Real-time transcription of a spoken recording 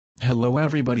Hello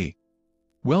everybody.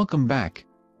 Welcome back.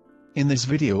 In this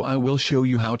video I will show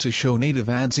you how to show native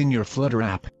ads in your Flutter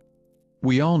app.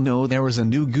 We all know there is a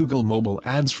new Google Mobile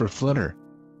Ads for Flutter.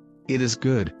 It is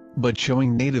good, but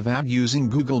showing native ad using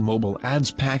Google Mobile Ads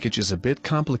package is a bit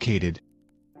complicated.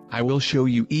 I will show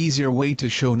you easier way to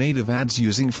show native ads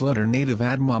using Flutter native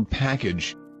ad mob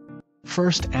package.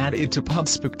 First add it to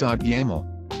pubspec.yaml.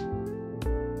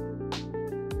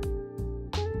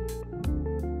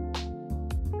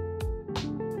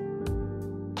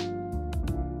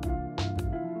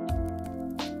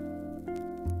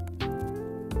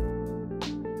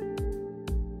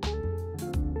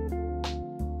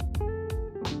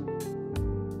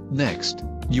 Next,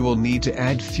 you will need to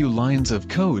add few lines of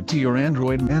code to your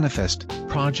Android manifest,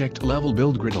 project level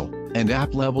build griddle, and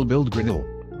app level build griddle.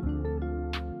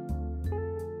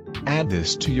 Add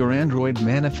this to your Android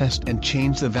manifest and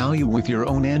change the value with your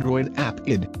own Android app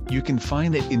ID. You can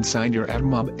find it inside your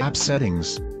AdMob app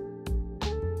settings.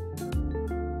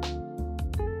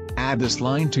 Add this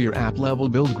line to your app level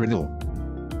build griddle.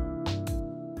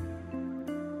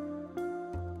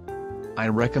 I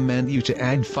recommend you to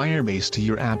add Firebase to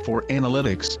your app for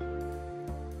analytics.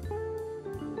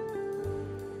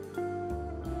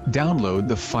 Download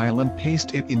the file and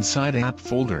paste it inside app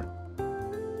folder.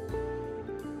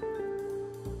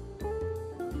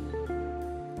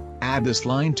 Add this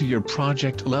line to your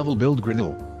project level build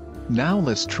griddle. Now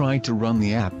let's try to run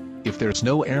the app. If there's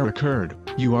no error occurred,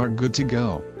 you are good to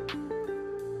go.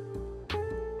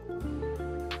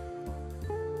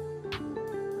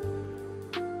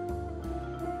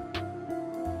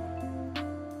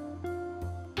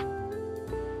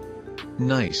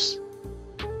 Nice.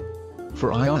 For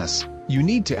iOS, you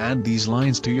need to add these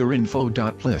lines to your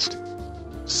info.list.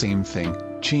 Same thing,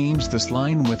 change this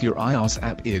line with your iOS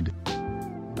app ID.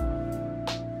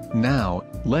 Now,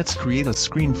 let's create a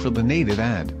screen for the native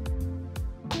ad.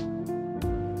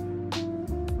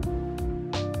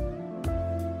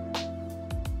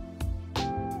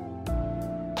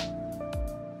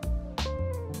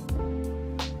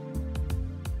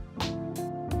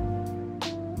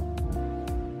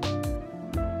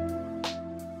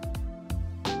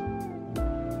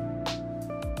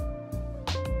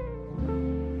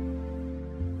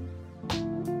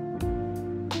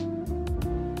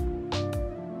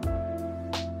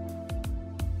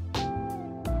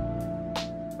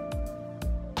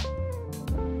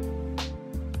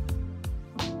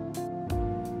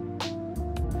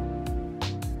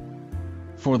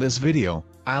 For this video,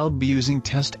 I'll be using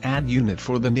test ad unit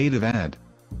for the native ad.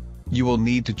 You will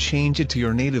need to change it to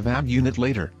your native ad unit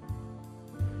later.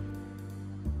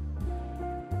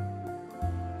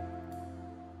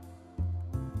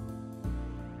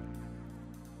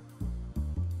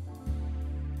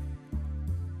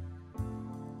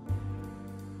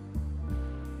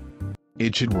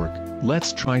 It should work.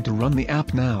 Let's try to run the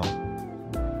app now.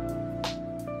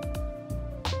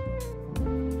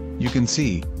 You can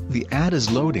see, the ad is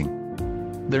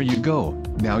loading. There you go,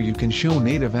 now you can show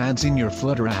native ads in your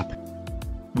Flutter app.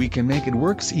 We can make it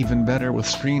works even better with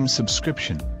Stream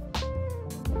subscription.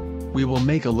 We will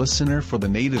make a listener for the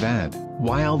native ad.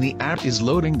 While the ad is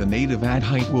loading, the native ad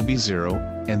height will be 0,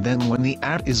 and then when the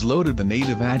ad is loaded the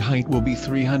native ad height will be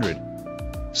 300.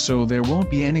 So there won't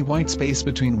be any white space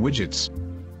between widgets.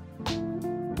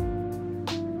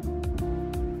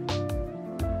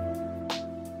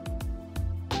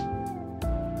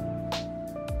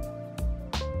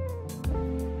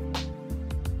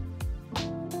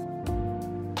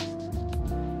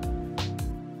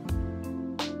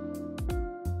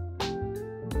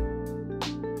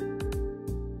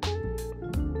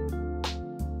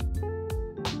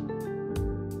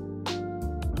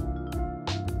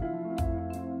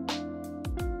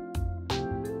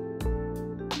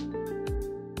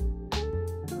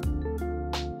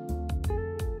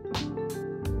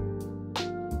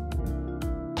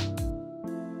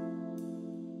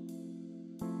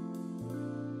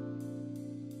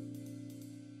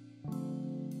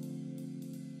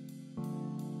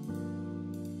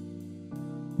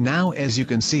 Now as you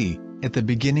can see, at the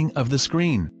beginning of the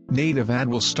screen, native ad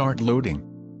will start loading.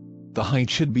 The height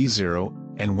should be 0,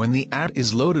 and when the ad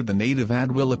is loaded the native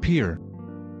ad will appear.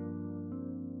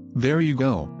 There you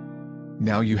go.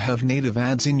 Now you have native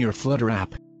ads in your Flutter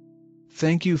app.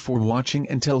 Thank you for watching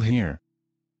until here.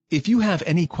 If you have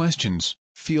any questions,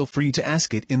 feel free to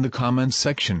ask it in the comments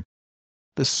section.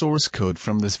 The source code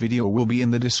from this video will be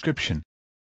in the description.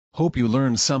 Hope you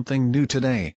learned something new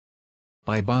today.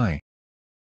 Bye bye.